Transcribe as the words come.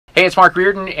Hey, it's Mark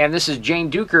Reardon, and this is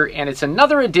Jane Dueker, and it's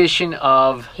another edition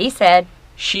of He Said.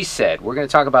 She Said. We're going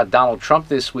to talk about Donald Trump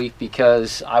this week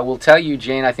because I will tell you,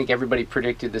 Jane, I think everybody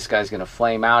predicted this guy's going to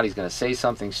flame out. He's going to say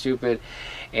something stupid,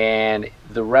 and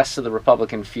the rest of the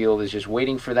Republican field is just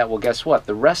waiting for that. Well, guess what?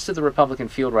 The rest of the Republican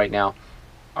field right now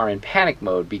are in panic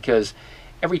mode because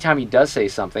every time he does say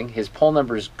something, his poll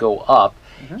numbers go up.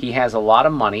 He has a lot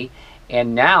of money,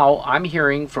 and now I'm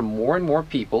hearing from more and more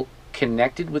people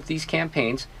connected with these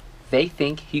campaigns. They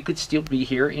think he could still be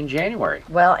here in January.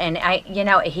 Well, and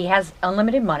he has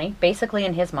unlimited money, basically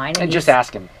in his mind. And just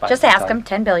ask him. Just ask him,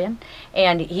 $10 billion.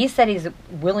 And he said he's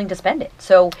willing to spend it.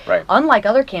 So, unlike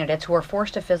other candidates who are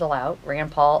forced to fizzle out,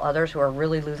 Rand Paul, others who are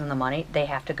really losing the money, they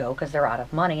have to go because they're out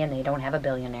of money and they don't have a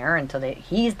billionaire. And so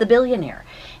he's the billionaire.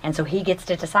 And so he gets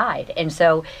to decide. And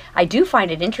so I do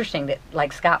find it interesting that,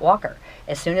 like Scott Walker,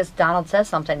 as soon as Donald says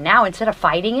something, now instead of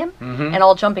fighting him and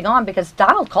all jumping on, because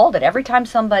Donald called it, every time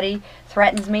somebody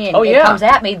threatens me and it comes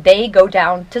at me, they go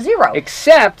down to zero.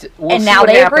 Except, and now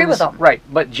they agree with them. Right,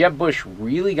 but Jeb Bush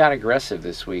really got aggressive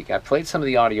this week. I played some of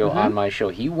the audio on my show.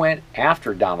 He went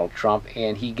after Donald Trump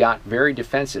and he got very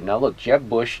defensive. Now look, Jeb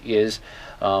Bush is,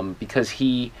 because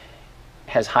he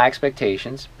has high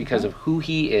expectations, because of who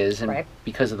he is and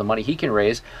because of the money he can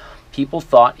raise, people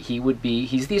thought he would be,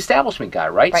 he's the establishment guy,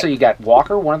 right? So you got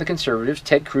Walker, one of the conservatives,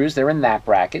 Ted Cruz, they're in that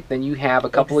bracket. Then you have a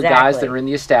couple of guys that are in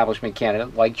the establishment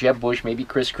candidate, like Jeb Bush, maybe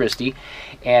Chris Christie.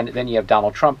 And then you have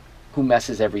Donald Trump, who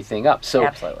messes everything up. So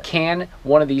can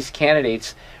one of these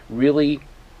candidates really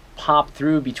pop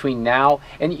through between now?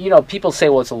 And, you know, people say,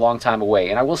 well, it's a long time away.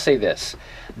 And I will say this,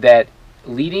 that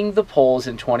leading the polls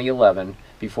in 2011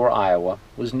 before Iowa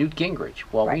was Newt Gingrich.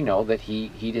 Well, we know that he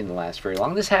didn't last very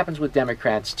long. This happens with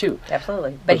Democrats too.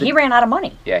 Absolutely. But he ran out of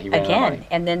money. Yeah, he ran out of money.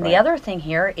 And then the other thing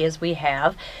here is we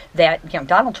have that, you know,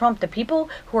 Donald Trump, the people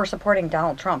who are supporting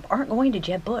Donald Trump aren't going to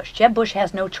Jeb Bush. Jeb Bush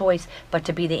has no choice but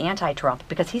to be the anti-Trump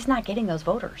because he's not getting those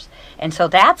voters. And so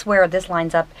that's where this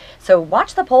lines up. So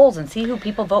watch the polls and see who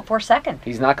people vote for second.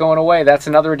 He's not going away. That's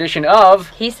another edition of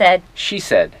He Said. She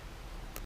Said.